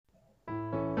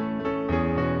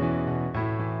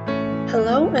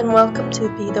Hello and welcome to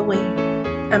Be the Wave.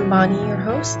 I'm Bonnie, your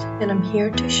host, and I'm here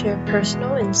to share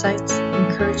personal insights,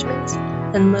 encouragements,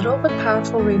 and little but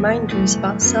powerful reminders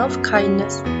about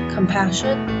self-kindness,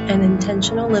 compassion, and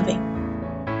intentional living.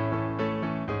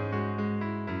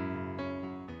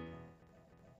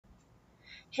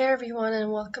 Hey everyone,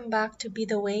 and welcome back to Be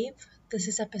the Wave. This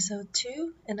is episode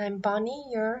 2, and I'm Bonnie,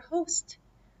 your host.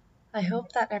 I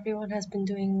hope that everyone has been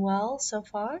doing well so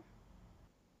far.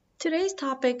 Today's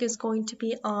topic is going to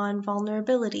be on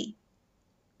vulnerability,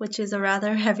 which is a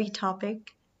rather heavy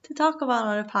topic to talk about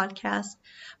on a podcast,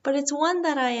 but it's one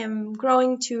that I am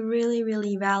growing to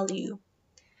really value.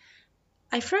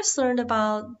 I first learned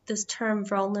about this term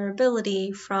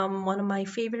vulnerability from one of my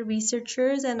favorite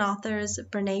researchers and authors,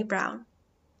 Brené Brown.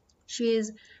 She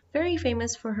is very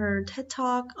famous for her TED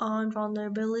Talk on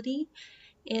vulnerability,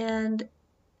 and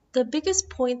the biggest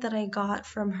point that I got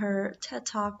from her TED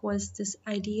Talk was this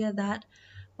idea that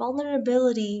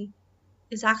vulnerability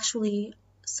is actually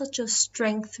such a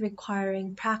strength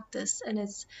requiring practice, and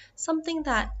it's something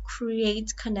that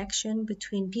creates connection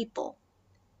between people.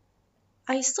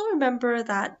 I still remember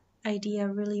that idea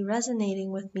really resonating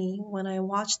with me when I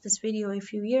watched this video a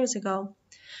few years ago,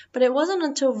 but it wasn't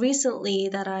until recently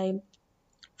that I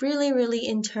really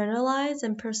internalized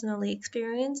and personally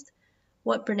experienced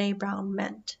what Brené Brown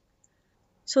meant.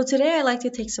 So today I'd like to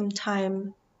take some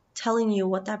time telling you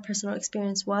what that personal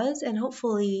experience was, and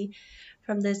hopefully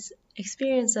from this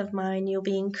experience of mine, you'll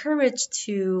be encouraged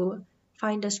to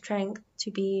find the strength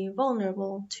to be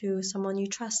vulnerable to someone you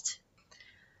trust.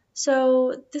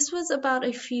 So this was about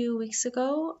a few weeks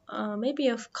ago, maybe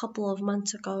a couple of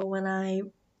months ago, when I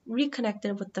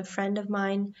reconnected with a friend of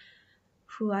mine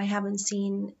who I haven't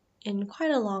seen in quite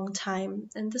a long time,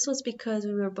 and this was because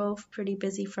we were both pretty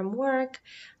busy from work.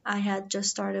 I had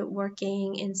just started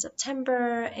working in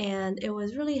September and it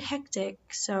was really hectic,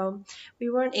 so we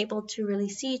weren't able to really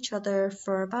see each other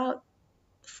for about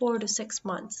 4 to 6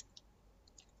 months.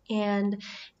 And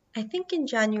I think in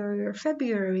January or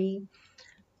February,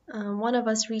 one of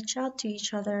us reached out to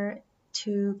each other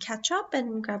to catch up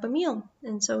and grab a meal,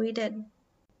 and so we did.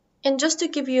 And just to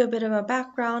give you a bit of a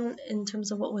background in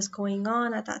terms of what was going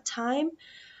on at that time,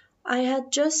 I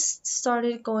had just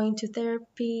started going to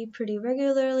therapy pretty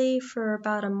regularly for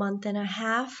about a month and a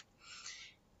half.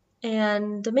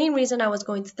 And the main reason I was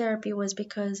going to therapy was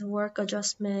because work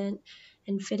adjustment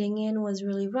and fitting in was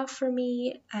really rough for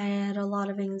me. I had a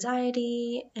lot of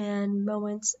anxiety and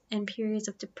moments and periods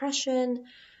of depression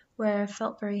where I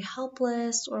felt very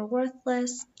helpless or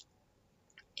worthless.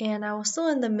 And I was still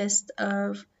in the midst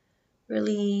of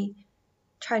really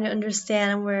trying to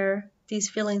understand where these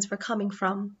feelings were coming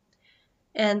from.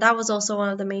 And that was also one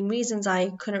of the main reasons I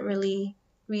couldn't really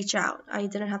reach out. I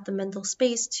didn't have the mental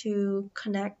space to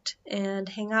connect and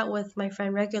hang out with my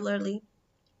friend regularly.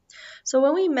 So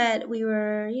when we met, we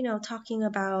were, talking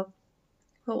about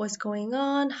what was going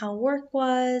on, how work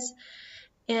was,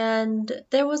 and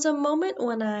there was a moment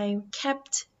when I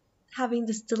kept having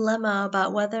this dilemma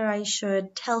about whether I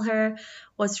should tell her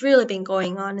what's really been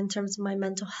going on in terms of my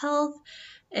mental health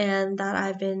and that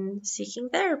I've been seeking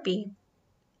therapy.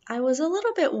 I was a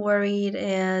little bit worried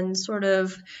and sort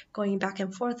of going back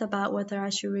and forth about whether I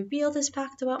should reveal this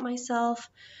fact about myself,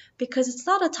 because it's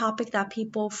not a topic that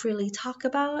people freely talk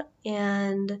about,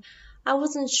 and I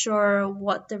wasn't sure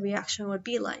what the reaction would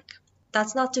be like.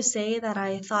 That's not to say that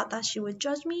I thought that she would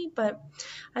judge me, but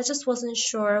I just wasn't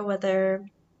sure whether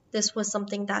this was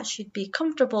something that she'd be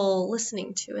comfortable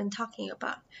listening to and talking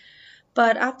about.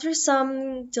 But after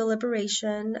some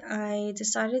deliberation, I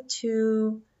decided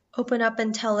to open up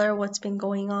and tell her what's been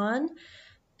going on.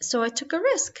 So I took a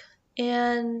risk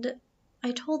and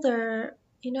I told her,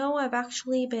 I've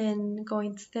actually been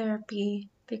going to therapy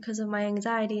because of my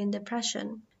anxiety and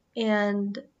depression.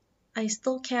 And I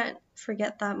still can't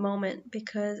forget that moment,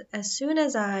 because as soon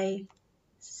as I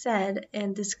said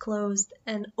and disclosed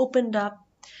and opened up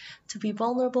to be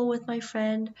vulnerable with my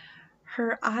friend,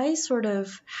 her eyes sort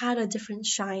of had a different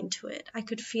shine to it. I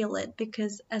could feel it,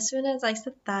 because as soon as I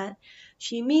said that,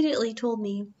 she immediately told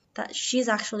me that she's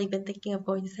actually been thinking of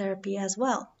going to therapy as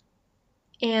well.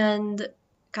 And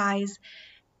guys,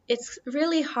 it's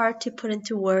really hard to put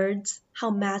into words how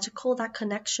magical that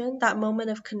connection, that moment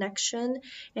of connection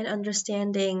and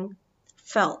understanding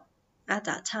felt at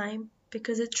that time,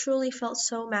 because it truly felt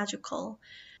so magical.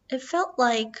 It felt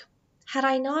like, had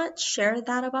I not shared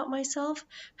that about myself,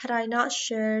 had I not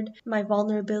shared my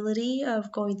vulnerability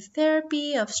of going to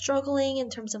therapy, of struggling in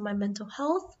terms of my mental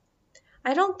health,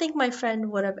 I don't think my friend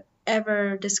would have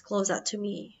ever disclosed that to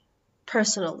me.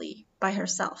 personally by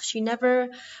herself. She never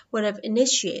would have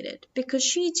initiated because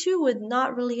she too would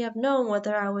not really have known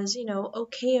whether I was,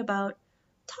 okay about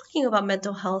talking about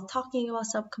mental health, talking about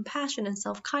self-compassion and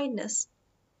self-kindness.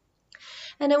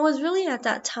 And it was really at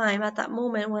that time, at that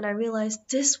moment, when I realized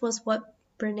this was what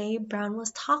Brene Brown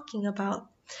was talking about.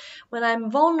 When I'm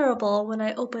vulnerable, when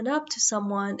I open up to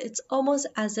someone, it's almost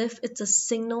as if it's a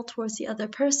signal towards the other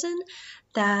person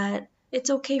that it's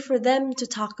okay for them to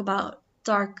talk about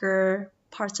darker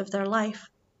parts of their life.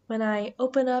 When I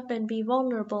open up and be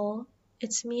vulnerable,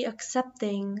 it's me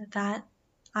accepting that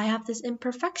I have this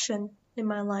imperfection in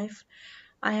my life.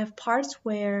 I have parts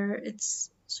where it's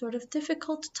sort of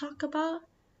difficult to talk about,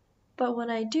 but when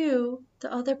I do,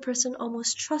 the other person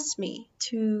almost trusts me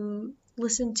to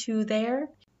listen to their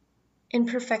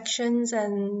imperfections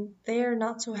and their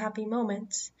not so happy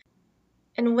moments.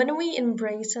 And when we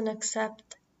embrace and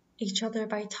accept each other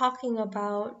by talking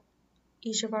about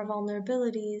each of our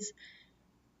vulnerabilities,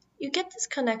 you get this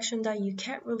connection that you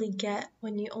can't really get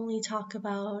when you only talk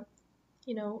about,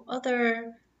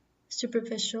 other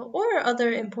superficial or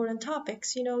other important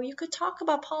topics. You could talk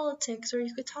about politics or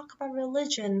you could talk about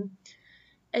religion,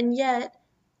 and yet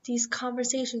these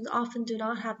conversations often do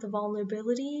not have the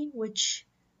vulnerability which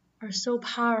are so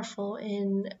powerful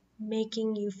in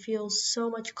making you feel so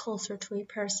much closer to a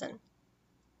person.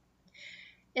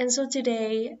 And so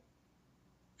today,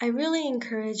 I really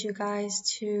encourage you guys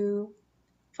to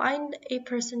find a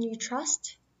person you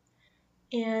trust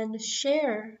and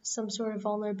share some sort of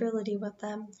vulnerability with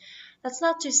them. That's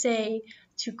not to say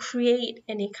to create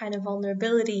any kind of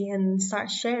vulnerability and start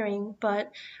sharing,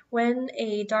 but when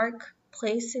a dark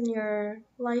place in your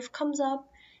life comes up,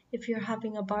 if you're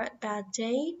having a bad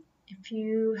day, if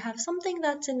you have something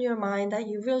that's in your mind that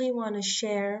you really want to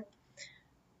share,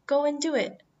 go and do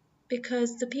it.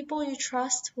 Because the people you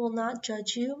trust will not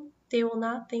judge you. They will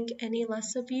not think any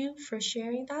less of you for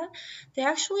sharing that. They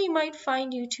actually might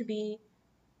find you to be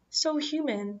so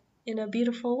human in a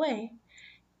beautiful way.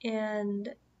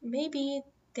 And maybe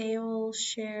they will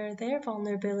share their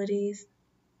vulnerabilities.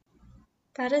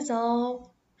 That is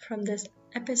all from this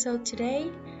episode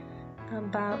today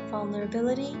about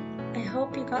vulnerability. I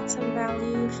hope you got some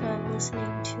value from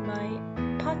listening to my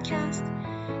podcast,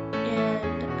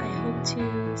 and I hope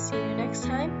to see you next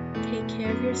time. Take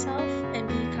care of yourself and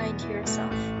be kind to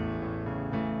yourself.